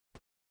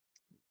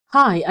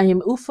Hi, I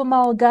am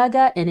Ufama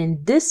Ogaga, and in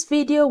this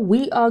video,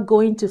 we are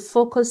going to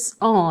focus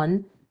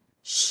on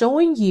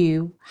showing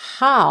you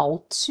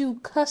how to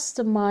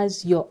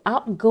customize your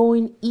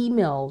outgoing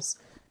emails,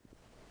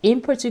 in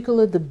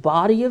particular, the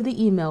body of the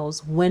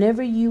emails,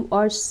 whenever you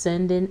are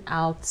sending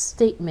out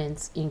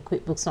statements in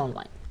QuickBooks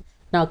Online.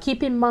 Now,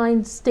 keep in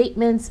mind,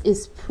 statements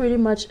is pretty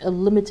much a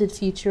limited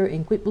feature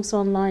in QuickBooks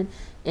Online.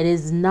 It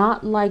is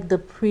not like the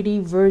pretty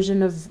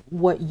version of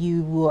what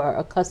you are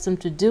accustomed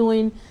to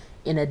doing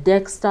in a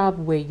desktop,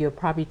 where you're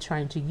probably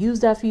trying to use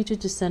that feature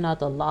to send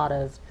out a lot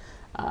of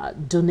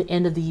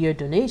end of the year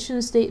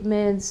donation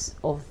statements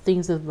or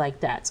things like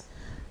that.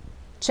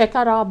 Check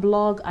out our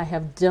blog. I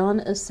have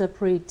done a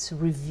separate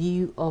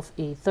review of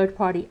a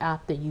third-party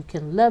app that you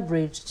can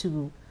leverage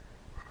to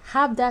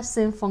have that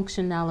same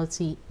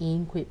functionality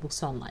in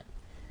QuickBooks Online.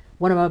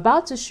 What I'm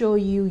about to show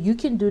you, you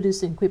can do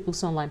this in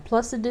QuickBooks Online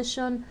Plus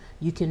Edition.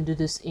 You can do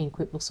this in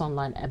QuickBooks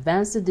Online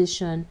Advanced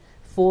Edition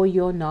for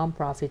your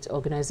nonprofit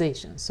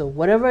organization. So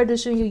whatever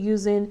edition you're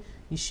using,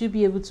 you should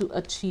be able to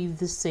achieve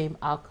the same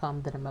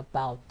outcome that I'm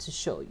about to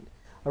show you.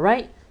 All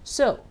right.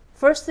 So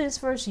first things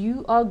first,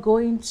 you are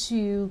going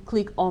to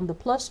click on the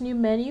plus new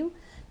menu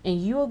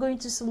and you are going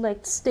to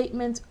select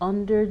statement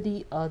under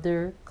the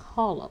other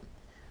column.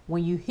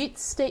 When you hit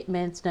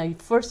statements, now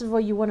first of all,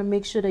 you want to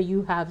make sure that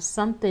you have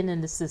something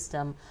in the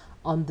system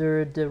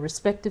under the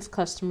respective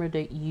customer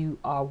that you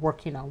are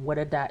working on,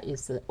 whether that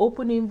is the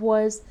open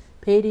invoice,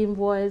 paid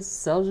invoice,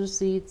 sales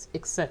receipts,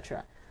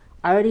 etc.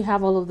 I already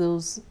have all of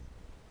those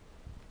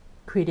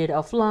created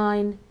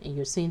offline, and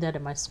you're seeing that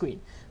in my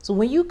screen. So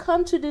when you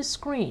come to this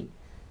screen,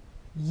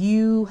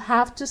 you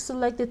have to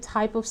select the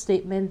type of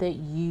statement that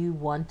you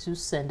want to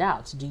send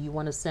out. Do you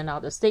want to send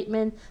out a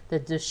statement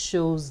that just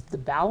shows the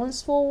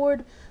balance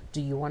forward?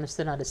 Do you want to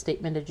send out a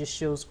statement that just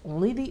shows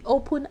only the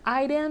open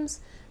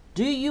items?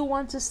 Do you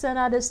want to send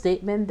out a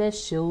statement that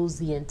shows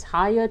the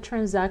entire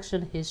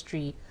transaction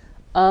history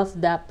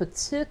of that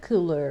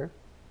particular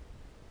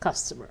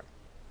customer?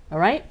 All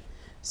right.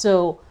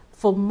 So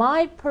for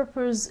my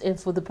purpose and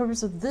for the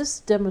purpose of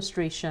this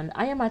demonstration,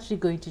 I am actually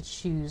going to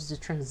choose the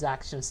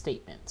transaction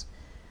statement.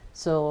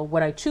 So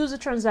when I choose a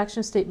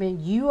transaction statement,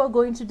 you are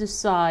going to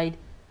decide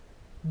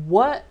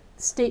what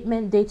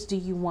statement dates do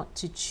you want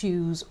to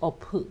choose or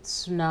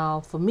put.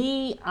 Now, for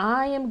me,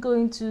 I am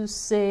going to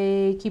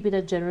say keep it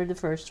at January the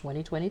 1st,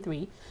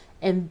 2023.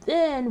 And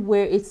then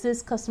where it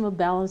says customer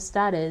balance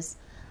status,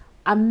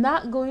 I'm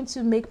not going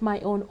to make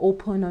my own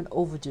open and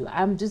overdue.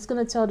 I'm just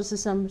going to tell the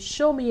system,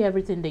 show me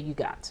everything that you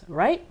got,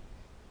 right?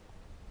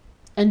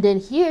 And then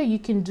here you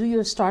can do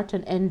your start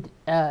and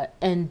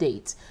end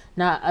date.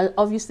 Now,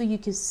 obviously you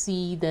can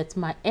see that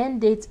my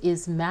end date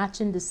is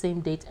matching the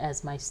same date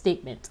as my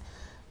statement.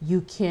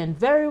 You can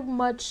very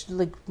much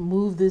like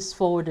move this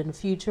forward in the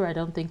future. I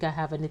don't think I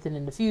have anything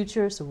in the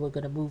future, so we're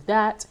going to move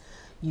that.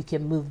 You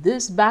can move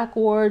this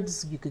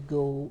backwards. You could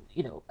go,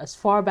 as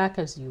far back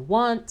as you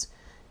want.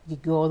 You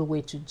could go all the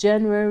way to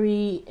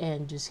January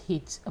and just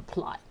hit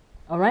apply.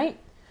 All right.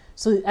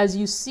 So as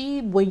you see,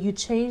 when you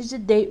change the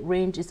date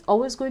range, it's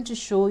always going to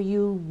show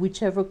you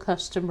whichever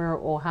customer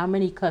or how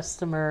many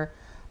customer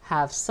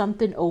have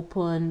something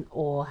open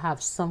or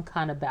have some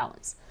kind of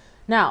balance.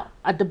 Now,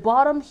 at the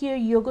bottom here,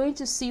 you're going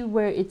to see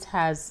where it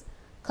has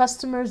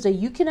customers that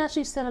you can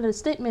actually send out a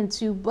statement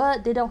to,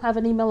 but they don't have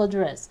an email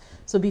address.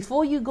 So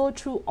before you go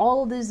through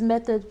all of these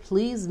methods,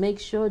 please make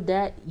sure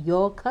that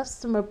your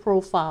customer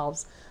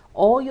profiles,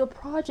 all your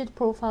project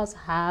profiles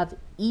have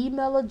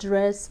email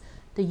address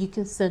that you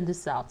can send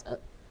this out.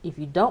 If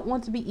you don't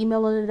want to be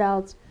emailing it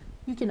out,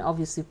 you can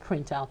obviously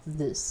print out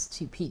this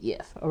to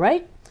PDF. All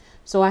right.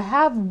 So I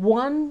have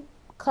one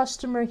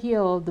customer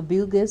here of the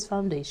Bill Gates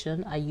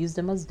Foundation. I use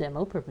them as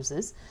demo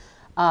purposes.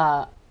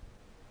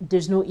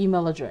 There's no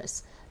email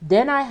address.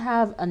 Then I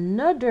have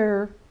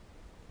another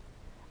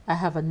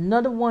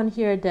one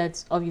here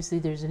that's obviously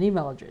there's an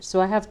email address. So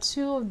I have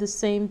two of the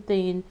same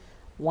thing.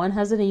 One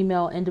has an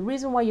email, and the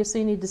reason why you're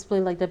seeing it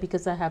display like that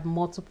because I have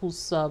multiple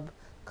sub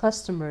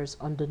customers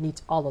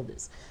underneath all of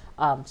this.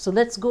 So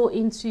let's go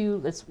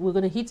into, we're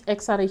going to hit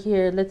X out of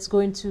here. Let's go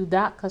into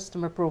that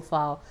customer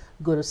profile,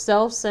 go to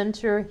Sales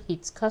Center,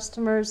 hit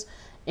customers,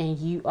 and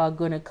you are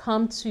going to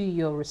come to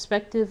your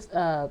respective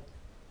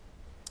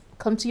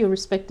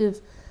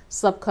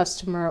sub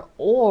customer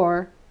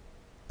or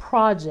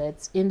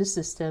projects in the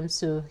system.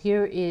 So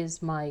here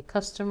is my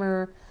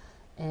customer,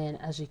 and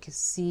as you can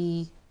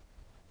see,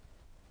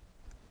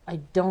 I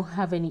don't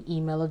have any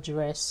email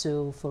address.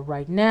 So for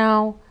right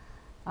now,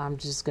 I'm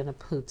just going to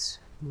put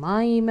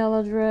my email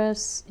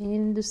address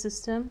in the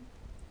system.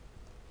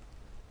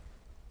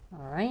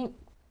 All right.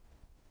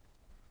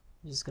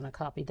 I'm just going to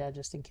copy that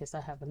just in case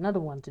I have another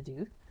one to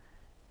do.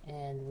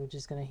 And we're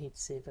just going to hit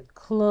save and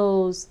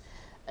close.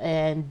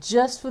 And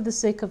just for the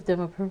sake of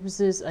demo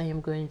purposes, I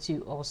am going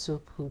to also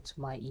put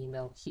my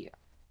email here.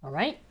 All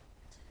right.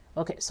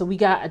 Okay. So we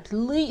got at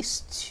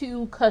least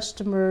 2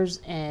 customers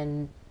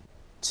and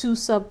 2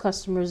 sub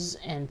customers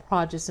and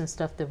projects and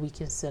stuff that we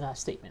can send our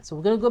statement. So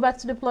we're going to go back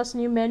to the plus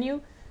new menu.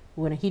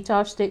 We're going to hit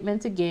our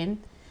statement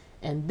again.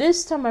 And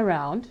this time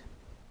around,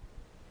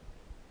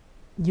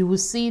 you will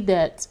see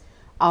that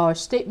our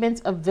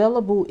statement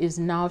available is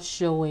now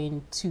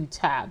showing 2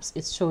 tabs.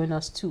 It's showing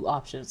us 2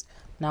 options.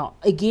 Now,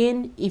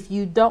 again, if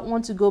you don't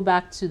want to go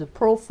back to the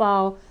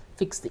profile,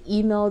 fix the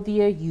email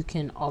there, you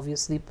can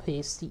obviously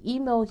paste the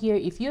email here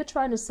if you're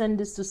trying to send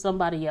this to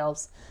somebody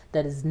else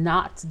that is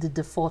not the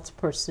default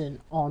person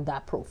on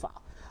that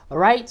profile. All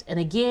right. And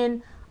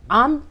again,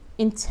 I'm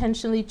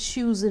intentionally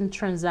choosing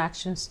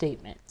transaction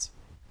statement.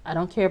 I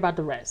don't care about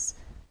the rest.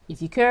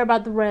 If you care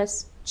about the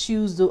rest,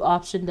 choose the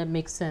option that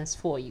makes sense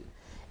for you.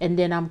 And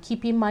then I'm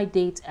keeping my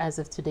date as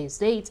of today's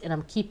date, and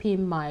I'm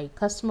keeping my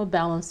customer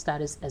balance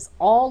status as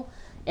all,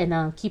 and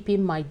I'm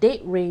keeping my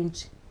date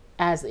range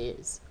as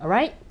is. All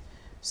right.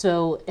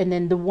 So, and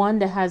then the one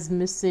that has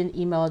missing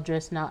email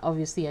address, now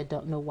obviously I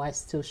don't know why it's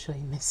still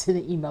showing missing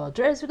an email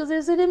address, because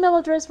there's an email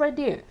address right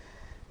there.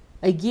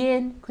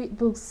 Again,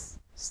 QuickBooks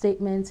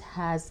statement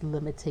has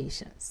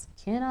limitations.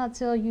 Cannot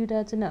tell you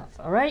that enough.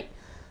 All right.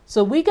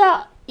 So we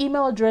got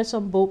email address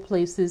on both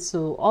places.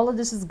 So all of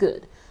this is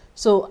good.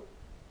 So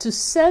to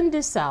send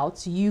this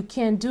out, you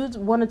can do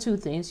one or two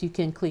things. You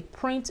can click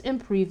print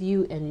and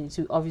preview, and it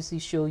will obviously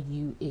show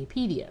you a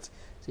PDF.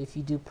 So if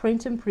you do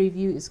print and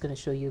preview, it's going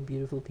to show you a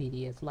beautiful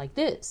PDF like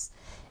this.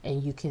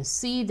 And you can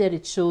see that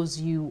it shows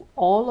you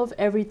all of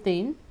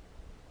everything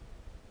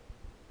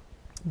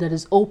that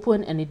is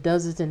open, and it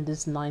does it in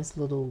this nice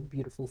little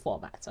beautiful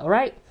format. All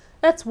right,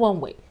 that's one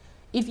way.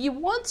 If you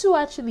want to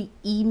actually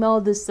email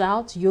this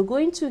out, you're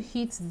going to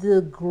hit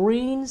the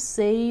green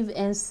save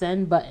and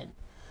send button.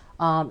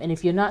 And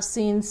if you're not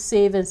seeing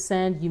save and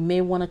send, you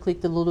may want to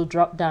click the little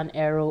drop down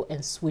arrow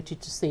and switch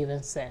it to save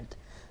and send.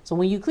 So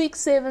when you click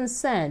save and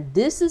send,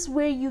 this is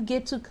where you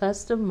get to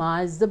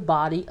customize the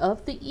body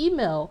of the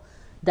email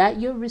that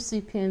your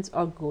recipients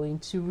are going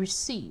to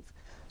receive.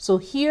 So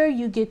here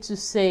you get to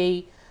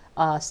say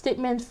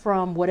statement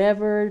from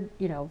whatever,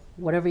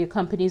 whatever your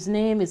company's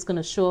name is going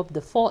to show up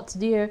default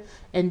there.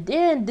 And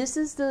then this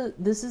is the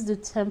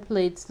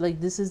template, like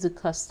this is the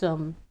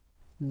custom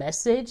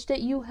message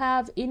that you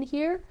have in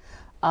here.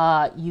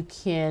 You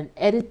can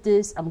edit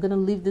this. I'm going to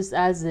leave this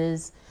as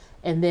is.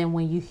 And then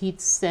when you hit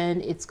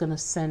send, it's going to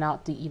send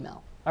out the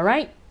email. All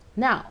right.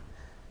 Now,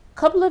 a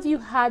couple of you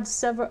had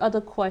several other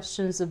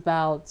questions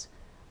about,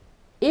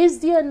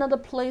 is there another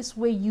place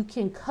where you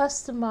can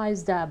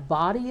customize that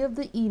body of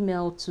the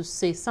email to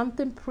say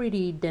something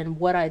pretty than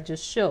what I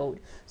just showed?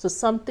 So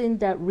something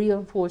that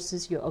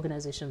reinforces your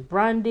organization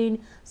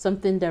branding,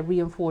 something that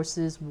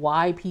reinforces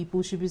why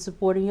people should be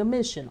supporting your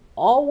mission.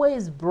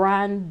 Always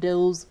brand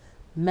those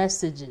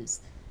messages.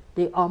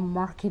 They are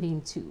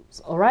marketing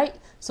tools. All right.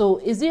 So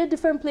is there a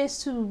different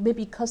place to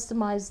maybe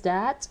customize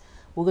that?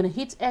 We're going to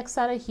hit X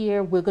out of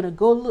here. We're going to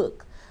go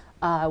look.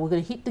 We're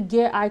going to hit the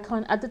gear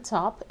icon at the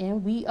top,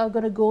 and we are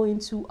going to go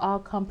into our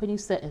company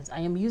settings. I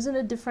am using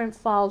a different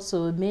file,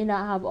 so it may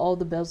not have all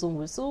the bells and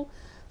whistles.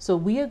 So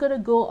we are going to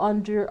go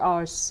under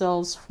our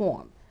sales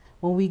form.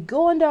 When we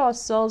go under our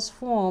sales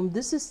form,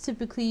 this is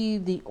typically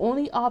the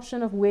only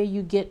option of where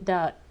you get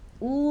that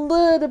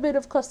little bit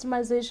of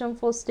customization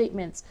for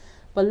statements.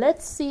 But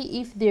let's see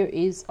if there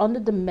is under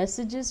the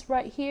messages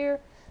right here.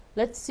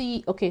 Let's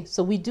see. Okay,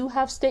 so we do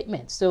have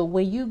statements. So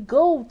when you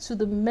go to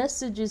the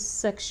messages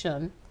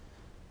section,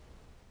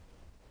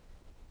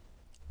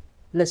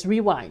 let's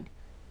rewind.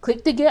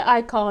 Click the gear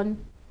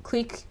icon,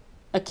 click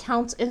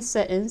account and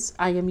settings.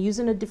 I am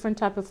using a different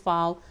type of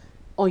file.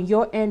 On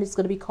your end, it's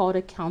going to be called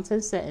account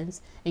and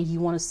settings, and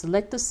you want to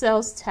select the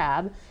sales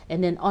tab,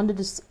 and then under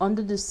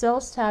the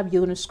sales tab,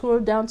 you're going to scroll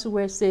down to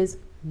where it says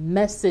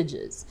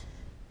messages.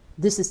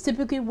 This is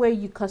typically where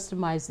you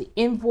customize the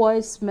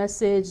invoice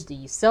message,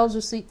 the sales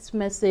receipts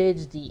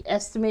message, the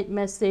estimate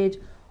message,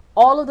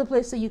 all of the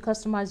places you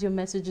customize your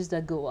messages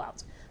that go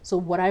out. So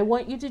what I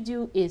want you to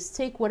do is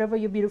take whatever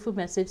your beautiful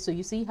message. So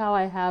you see how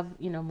I have,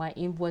 my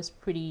invoice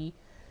pretty,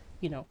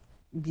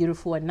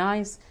 beautiful and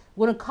nice. I'm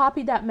going to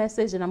copy that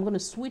message, and I'm going to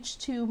switch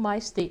to my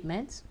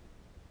statement.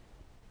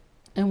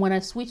 And when I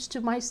switch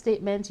to my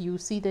statement, you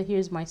see that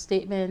here's my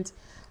statement.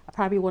 I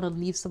probably want to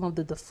leave some of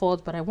the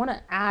default, but I want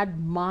to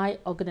add my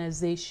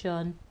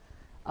organization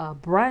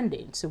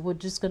branding. So we're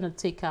just going to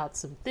take out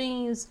some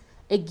things.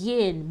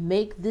 Again,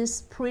 make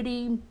this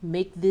pretty,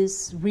 make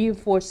this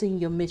reinforcing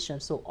your mission.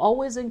 So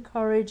always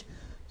encourage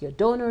your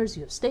donors,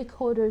 your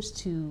stakeholders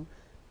to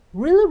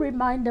really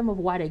remind them of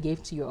why they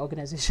gave to your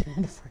organization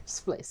in the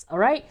first place. All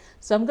right.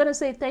 So I'm going to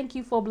say thank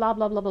you for blah,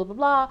 blah, blah, blah, blah,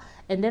 blah.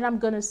 And then I'm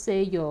going to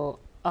say your,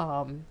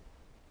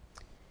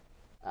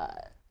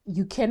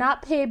 you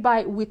cannot pay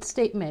with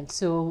statement.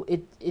 So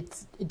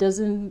it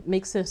doesn't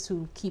make sense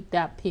to keep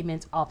that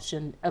payment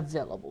option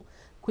available.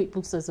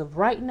 QuickBooks as of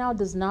right now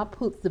does not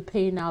put the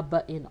pay now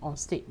button on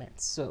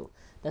statements. So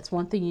that's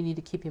one thing you need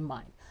to keep in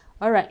mind.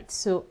 All right.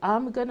 So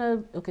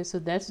okay, so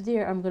that's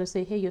there. I'm going to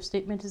say, hey, your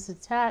statement is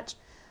attached.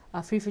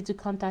 Feel free to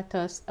contact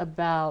us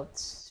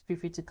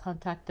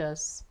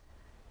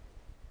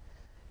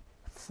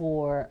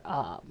for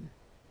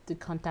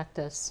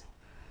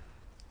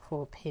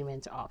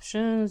payment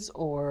options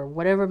or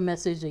whatever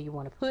message that you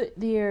want to put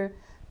there.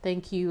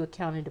 Thank you,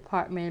 accounting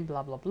department,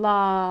 blah, blah,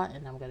 blah.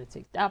 And I'm going to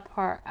take that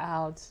part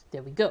out.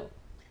 There we go.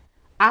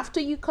 After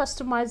you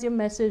customize your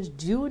message,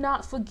 do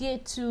not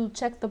forget to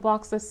check the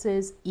box that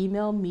says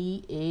email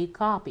me a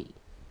copy.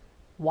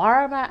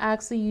 Why am I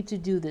asking you to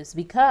do this?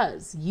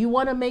 Because you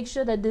want to make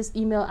sure that this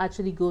email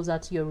actually goes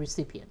out to your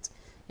recipient.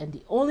 And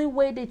the only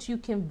way that you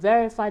can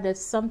verify that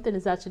something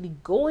is actually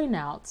going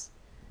out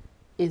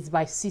is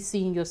by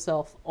CCing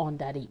yourself on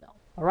that email.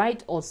 All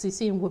right, or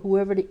CCing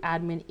whoever the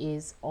admin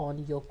is on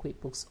your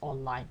QuickBooks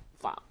Online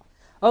file.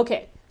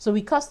 Okay, so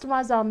we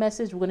customize our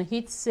message. We're going to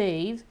hit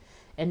save,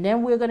 and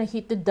then we're going to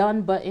hit the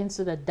done button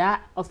so that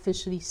that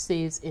officially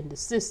saves in the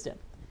system.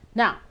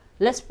 Now,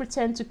 let's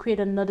pretend to create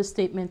another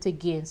statement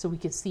again so we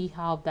can see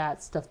how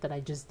that stuff that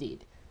I just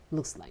did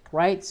looks like,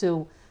 right?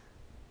 So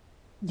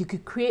you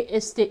could create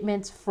a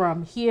statement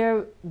from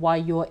here while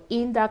you're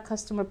in that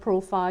customer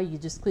profile. You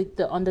just click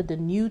under the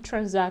new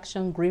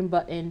transaction green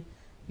button.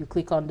 You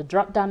click on the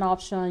drop down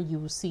option. You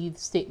will see the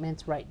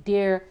statement right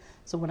there.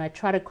 So when I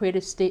try to create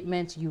a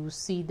statement, you will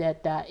see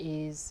that that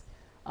is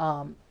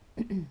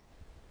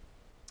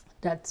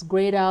that's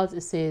grayed out.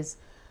 It says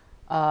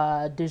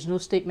there's no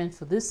statement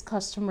for this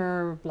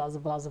customer, blah, blah,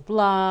 blah,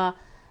 blah,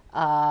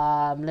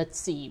 blah. Let's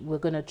see. We're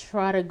going to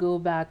try to go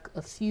back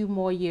a few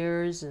more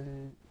years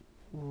and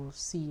we'll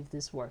see if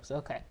this works.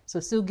 Okay. So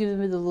still giving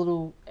me the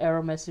little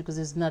error message because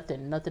there's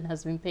nothing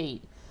has been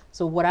paid.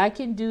 So what I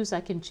can do is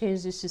I can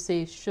change this to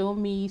say, show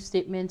me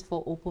statement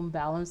for open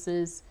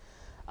balances.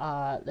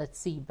 Let's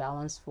see,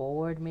 balance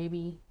forward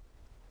maybe.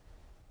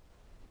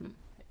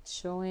 It's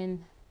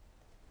showing.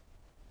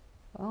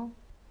 Well,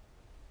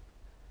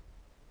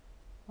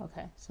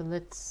 okay, so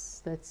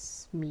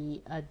let's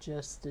me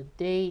adjust the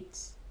date.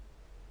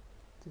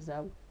 Does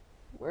that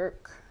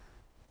work?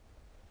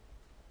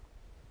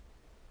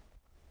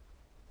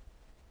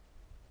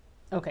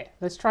 Okay,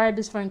 let's try a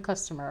different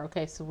customer.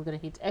 Okay, so we're gonna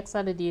hit X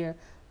out of here.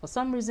 For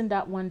some reason,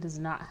 that one does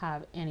not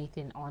have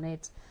anything on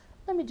it.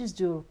 Let me just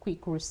do a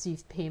quick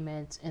receive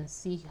payment and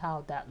see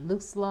how that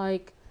looks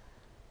like.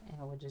 And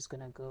we're just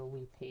gonna go,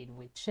 we paid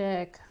with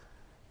check.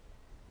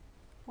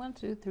 1,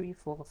 2, 3,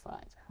 4, 5.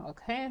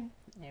 Okay,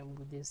 and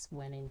we just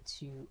went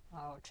into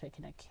our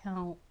checking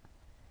account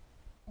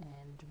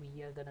and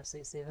we are gonna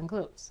say save and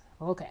close.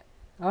 Okay,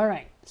 all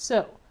right,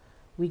 so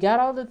we got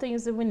all the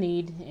things that we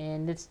need,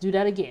 and let's do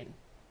that again.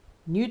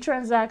 New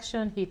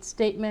transaction, hit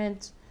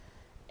statement,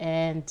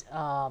 and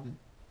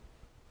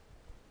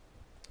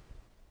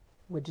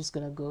we're just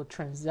gonna go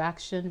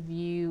transaction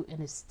view,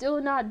 and it's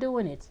still not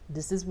doing it.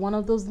 This is one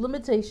of those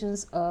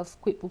limitations of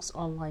QuickBooks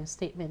Online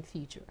statement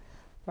feature,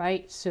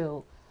 right?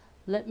 So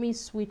let me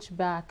switch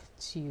back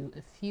to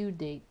a few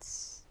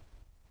dates.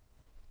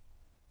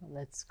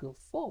 Let's go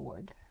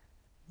forward.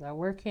 Is that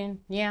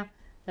working? Yeah,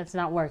 that's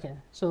not working.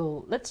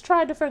 So let's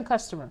try a different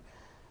customer.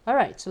 All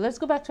right, so let's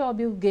go back to our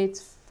Bill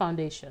Gates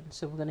Foundation.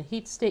 So we're going to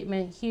hit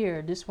statement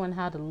here. This one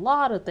had a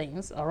lot of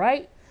things. All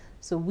right,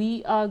 so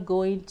we are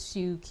going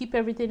to keep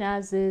everything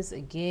as is.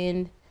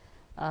 Again,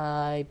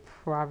 I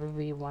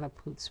probably want to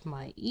put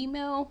my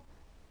email.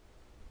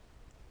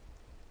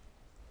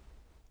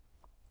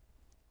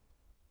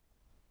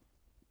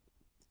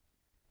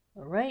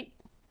 All right,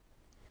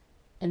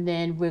 and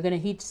then we're going to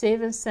hit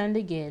save and send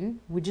again.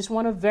 We just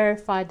want to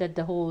verify that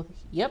the whole,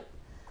 yep,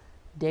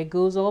 there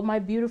goes all my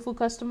beautiful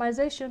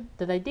customization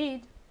that I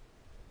did.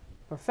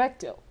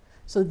 Perfecto.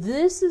 So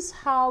this is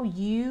how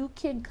you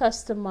can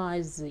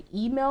customize the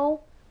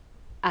email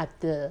at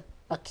the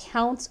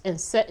accounts and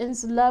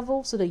settings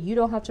level so that you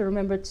don't have to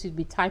remember to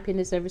be typing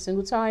this every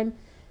single time.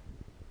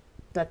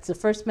 That's the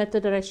first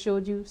method that I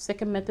showed you.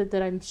 Second method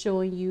that I'm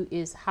showing you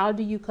is how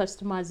do you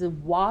customize it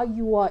while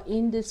you are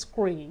in the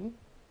screen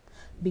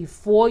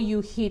before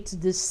you hit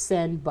the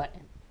send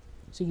button.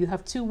 So you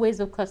have two ways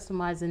of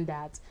customizing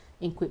that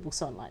in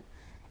QuickBooks Online.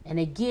 And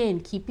again,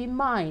 keep in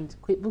mind,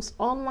 QuickBooks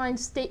Online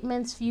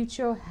statements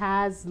feature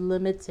has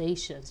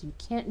limitations. You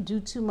can't do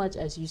too much,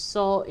 as you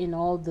saw in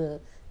all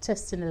the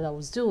testing that I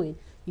was doing.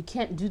 You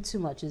can't do too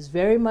much. It's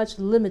very much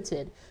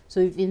limited. So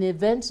if in the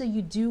event that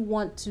you do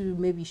want to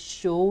maybe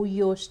show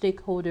your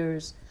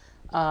stakeholders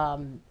a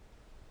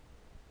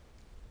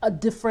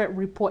different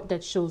report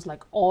that shows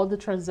like all the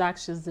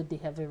transactions that they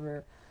have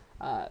ever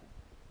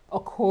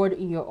occurred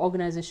in your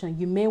organization,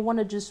 you may want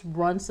to just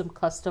run some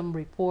custom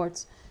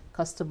reports,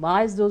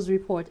 customize those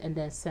reports, and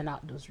then send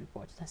out those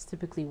reports. That's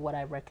typically what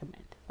I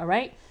recommend. All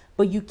right,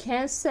 but you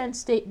can send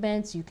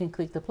statements. You can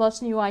click the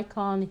plus new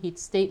icon, hit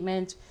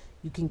statement.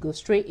 You can go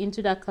straight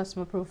into that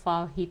customer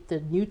profile, hit the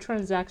new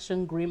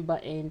transaction green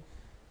button,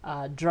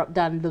 drop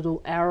down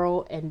little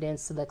arrow, and then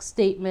select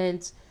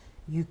statement.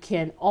 You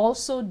can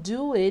also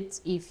do it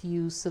if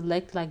you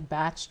select like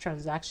batch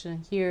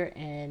transaction here,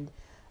 and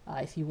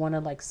if you want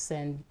to like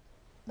send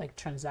like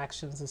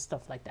transactions and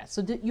stuff like that.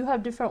 So you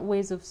have different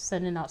ways of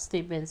sending out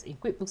statements in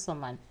QuickBooks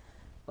Online,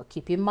 but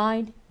keep in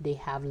mind they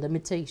have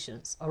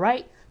limitations. All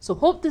right, so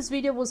hope this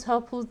video was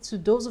helpful to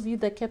those of you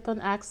that kept on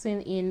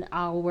asking in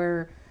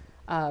our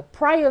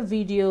prior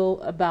video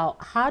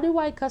about how do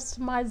I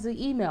customize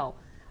the email.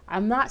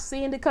 I'm not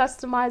seeing the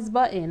customize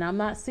button. I'm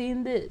not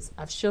seeing this.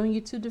 I've shown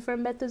you two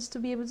different methods to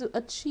be able to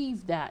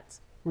achieve that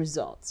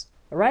result.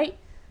 All right.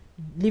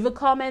 Leave a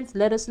comment.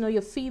 Let us know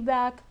your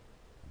feedback.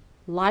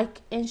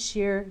 Like and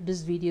share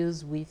these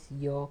videos with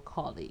your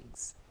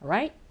colleagues. All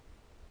right.